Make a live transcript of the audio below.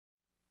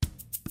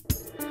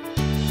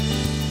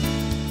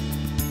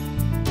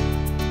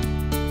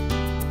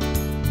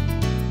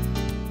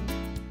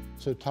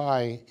So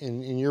Ty,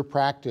 in your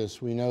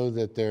practice, we know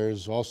that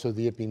there's also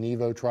the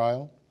Ipi-Nivo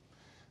trial,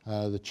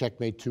 the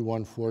Checkmate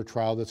 214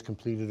 trial that's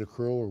completed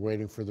accrual. We're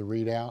waiting for the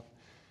readout.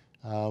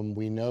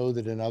 We know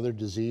that in other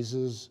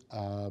diseases,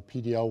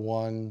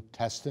 PD-L1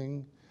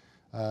 testing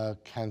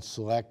can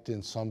select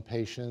in some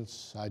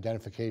patients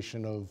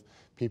identification of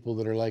people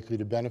that are likely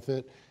to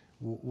benefit.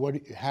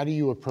 How do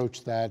you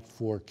approach that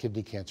for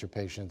kidney cancer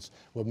patients?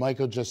 What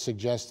Michael just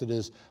suggested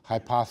is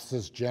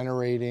hypothesis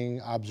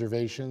generating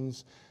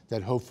observations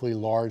that hopefully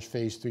large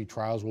phase 3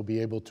 trials will be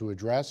able to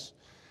address.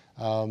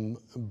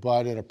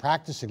 But at a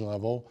practicing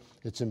level,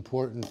 it's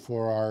important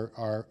for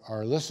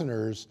our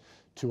listeners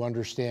to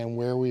understand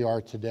where we are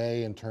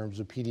today in terms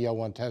of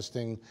PD-L1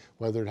 testing,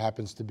 whether it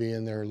happens to be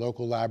in their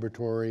local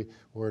laboratory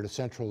or at a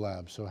central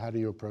lab. So how do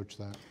you approach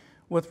that?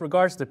 With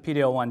regards to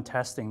PD-L1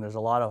 testing, there's a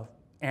lot of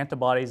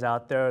antibodies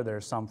out there.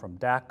 There's some from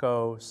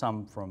DACO,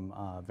 some from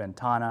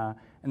Ventana,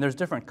 and there's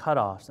different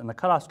cutoffs, and the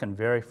cutoffs can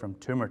vary from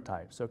tumor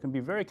type. So it can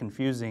be very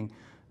confusing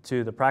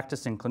to the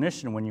practicing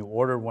clinician when you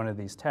order one of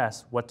these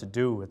tests, what to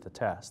do with the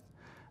test.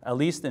 At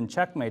least in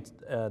checkmates,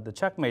 the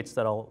checkmates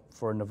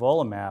for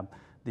nivolumab,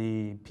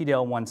 the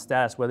PD-L1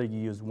 status, whether you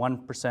use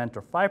 1%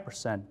 or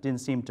 5%, didn't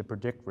seem to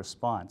predict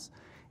response.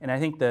 And I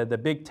think the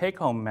big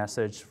take-home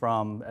message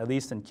from, at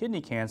least in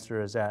kidney cancer,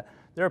 is that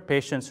there are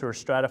patients who are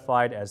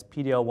stratified as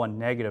PD-L1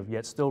 negative,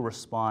 yet still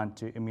respond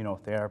to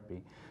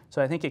immunotherapy.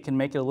 So I think it can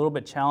make it a little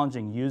bit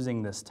challenging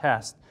using this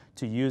test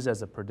to use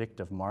as a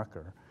predictive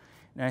marker.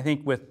 And I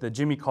think with the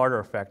Jimmy Carter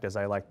effect, as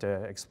I like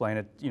to explain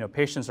it,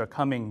 patients are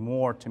coming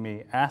more to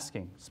me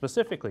asking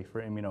specifically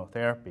for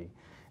immunotherapy.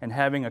 And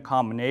having a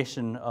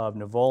combination of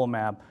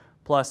nivolumab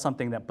plus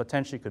something that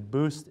potentially could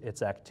boost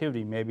its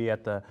activity, maybe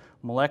at the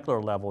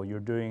molecular level,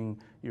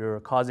 you're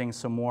causing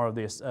some more of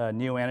this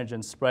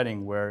neoantigen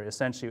spreading, where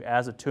essentially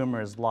as a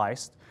tumor is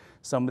lysed,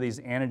 some of these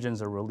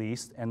antigens are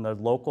released, and the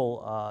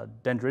local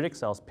dendritic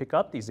cells pick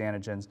up these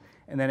antigens,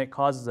 and then it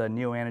causes a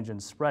neoantigen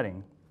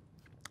spreading.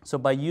 So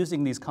by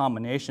using these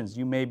combinations,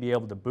 you may be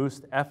able to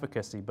boost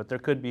efficacy, but there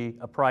could be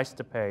a price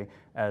to pay,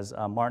 as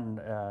Martin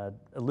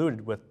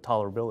alluded, with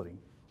tolerability.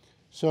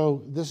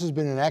 So this has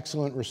been an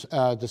excellent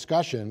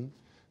discussion.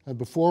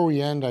 Before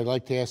we end, I'd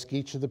like to ask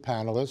each of the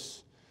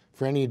panelists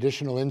for any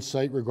additional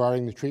insight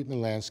regarding the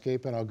treatment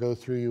landscape, and I'll go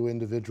through you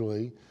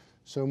individually.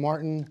 So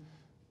Martin,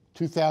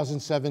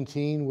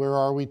 2017, where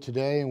are we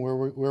today, and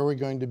where are we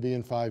going to be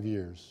in 5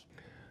 years?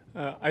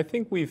 I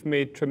think we've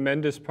made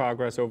tremendous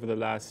progress over the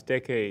last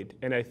decade,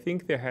 and I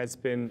think there has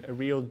been a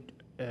real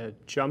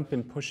jump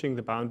in pushing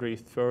the boundary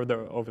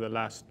further over the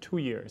last 2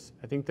 years.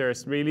 I think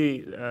there's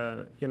really,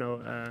 a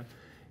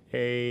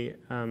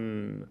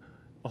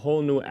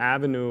whole new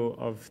avenue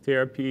of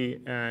therapy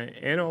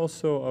and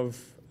also of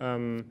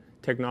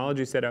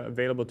technologies that are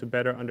available to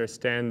better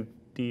understand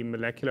the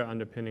molecular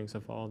underpinnings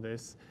of all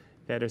this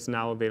that is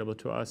now available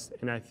to us.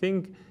 And I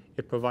think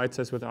it provides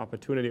us with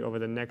opportunity over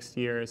the next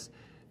years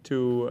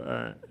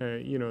to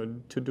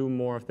do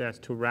more of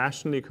that, to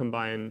rationally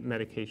combine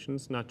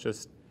medications, not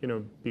just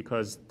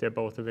because they're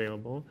both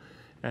available,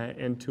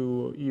 and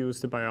to use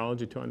the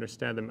biology to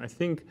understand them. I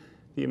think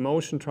the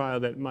emotion trial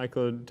that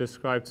Michael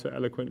described so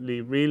eloquently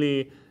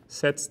really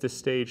sets the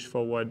stage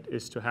for what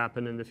is to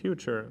happen in the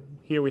future.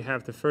 Here we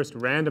have the first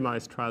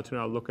randomized trial to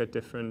now look at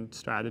different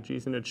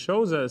strategies, and it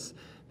shows us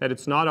that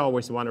it's not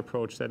always one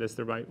approach that is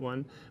the right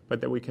one,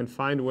 but that we can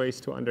find ways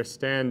to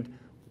understand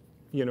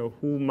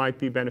who might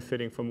be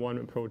benefiting from one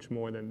approach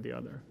more than the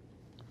other.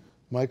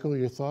 Michael,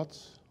 your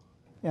thoughts?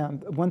 Yeah,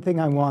 one thing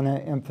I want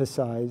to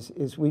emphasize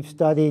is we've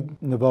studied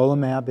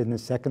nivolumab in the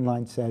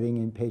second-line setting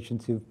in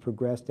patients who've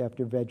progressed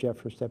after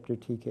VEGF receptor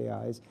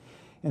TKIs.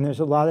 And there's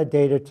a lot of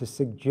data to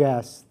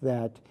suggest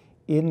that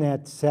in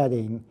that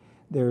setting,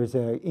 there is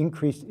an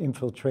increased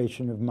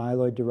infiltration of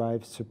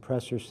myeloid-derived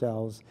suppressor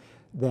cells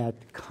that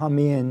come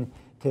in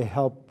to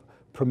help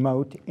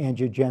promote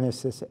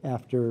angiogenesis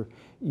after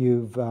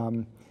you've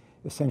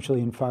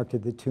essentially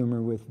infarcted the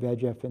tumor with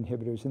VEGF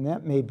inhibitors. And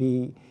that may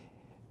be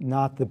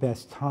not the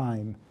best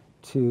time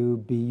to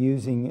be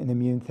using an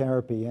immune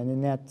therapy. And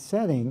in that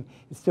setting,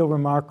 it's still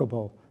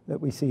remarkable that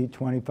we see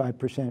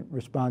 25%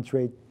 response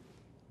rate,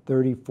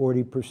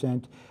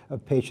 30–40%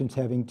 of patients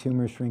having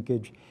tumor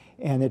shrinkage.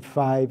 And at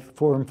 4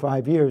 and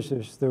 5 years,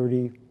 there's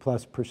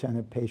 30+%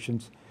 of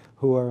patients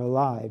who are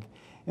alive.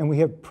 And we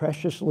have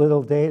precious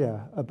little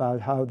data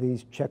about how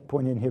these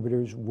checkpoint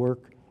inhibitors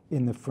work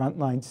in the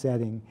frontline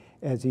setting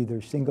as either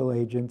single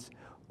agents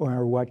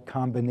or what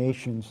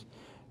combinations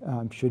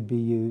should be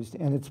used.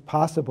 And it's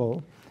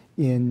possible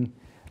in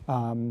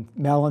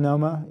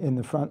melanoma in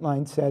the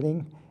frontline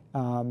setting,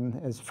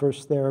 as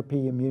first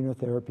therapy,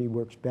 immunotherapy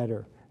works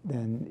better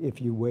than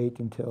if you wait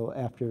until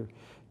after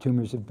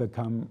tumors have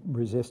become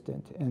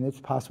resistant. And it's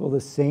possible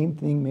the same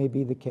thing may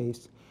be the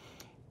case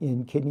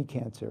in kidney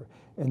cancer.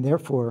 And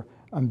therefore,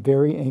 I'm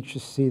very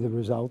anxious to see the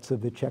results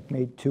of the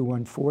Checkmate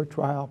 214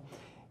 trial.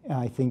 And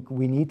I think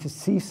we need to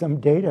see some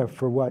data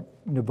for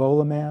what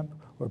nivolumab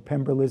or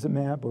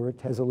pembrolizumab or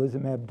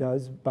atezolizumab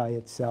does by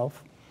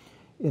itself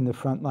in the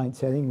frontline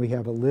setting. We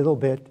have a little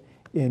bit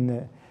in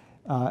the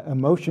a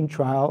motion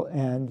trial,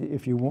 and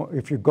if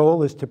your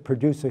goal is to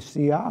produce a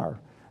CR,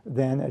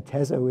 then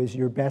atezo is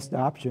your best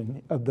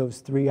option of those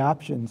 3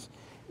 options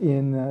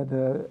in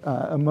the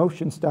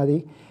emotion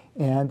study.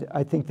 And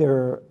I think there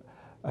are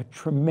a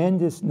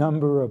tremendous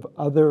number of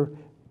other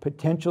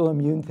potential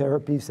immune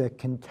therapies that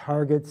can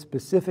target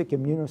specific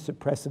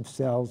immunosuppressive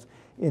cells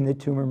in the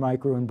tumor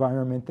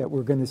microenvironment that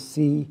we're going to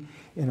see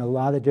in a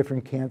lot of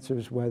different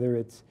cancers, whether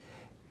it's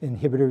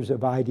inhibitors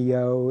of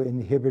IDO,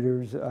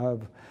 inhibitors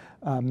of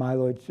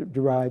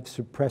myeloid-derived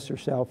suppressor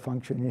cell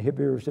function,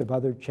 inhibitors of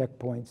other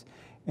checkpoints.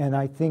 And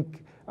I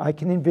think I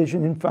can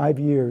envision in 5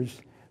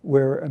 years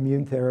where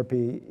immune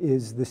therapy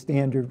is the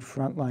standard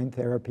frontline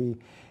therapy,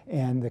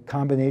 and the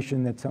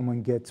combination that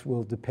someone gets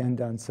will depend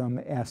on some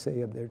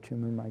assay of their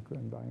tumor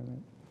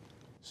microenvironment.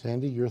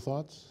 Sandy, your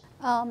thoughts?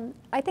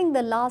 I think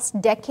the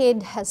last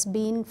decade has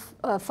been,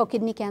 for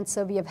kidney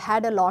cancer, we have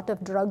had a lot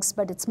of drugs,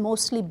 but it's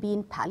mostly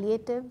been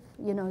palliative.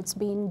 You know, it's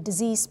been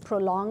disease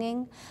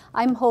prolonging.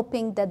 I'm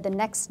hoping that the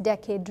next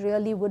decade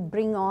really would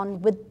bring on,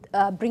 with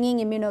bringing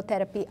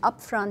immunotherapy up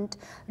front,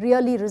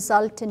 really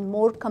result in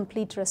more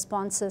complete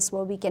responses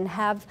where we can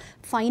have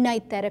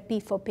finite therapy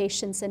for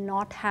patients and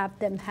not have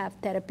them have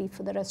therapy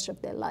for the rest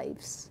of their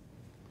lives.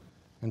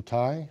 And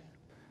Ty?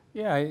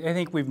 Yeah, I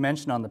think we've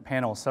mentioned on the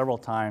panel several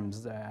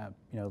times that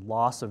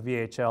loss of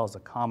VHL is a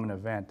common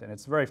event, and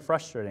it's very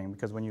frustrating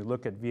because when you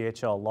look at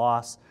VHL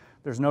loss,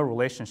 there's no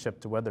relationship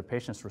to whether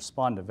patients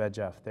respond to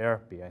VEGF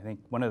therapy. I think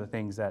one of the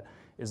things that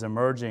is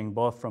emerging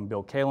both from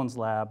Bill Kalin's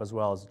lab as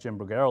well as Jim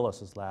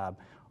Brugarilos's lab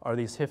are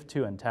these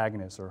HIF-2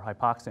 antagonists or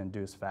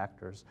hypoxia-induced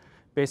factors.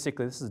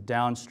 Basically, this is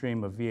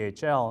downstream of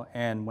VHL,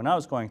 and when I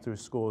was going through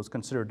school, it was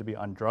considered to be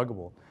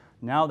undruggable.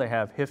 Now they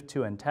have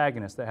HIF-2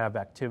 antagonists that have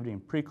activity in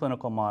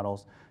preclinical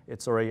models.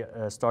 It's already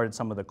started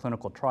some of the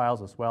clinical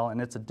trials as well, and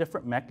it's a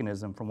different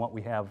mechanism from what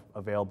we have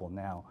available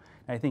now.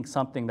 And I think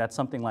something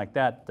like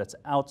that that's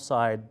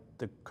outside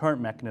the current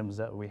mechanisms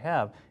that we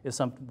have is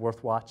something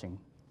worth watching.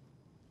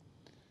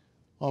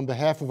 On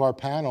behalf of our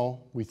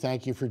panel, we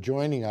thank you for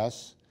joining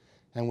us,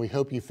 and we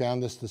hope you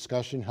found this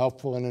discussion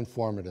helpful and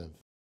informative.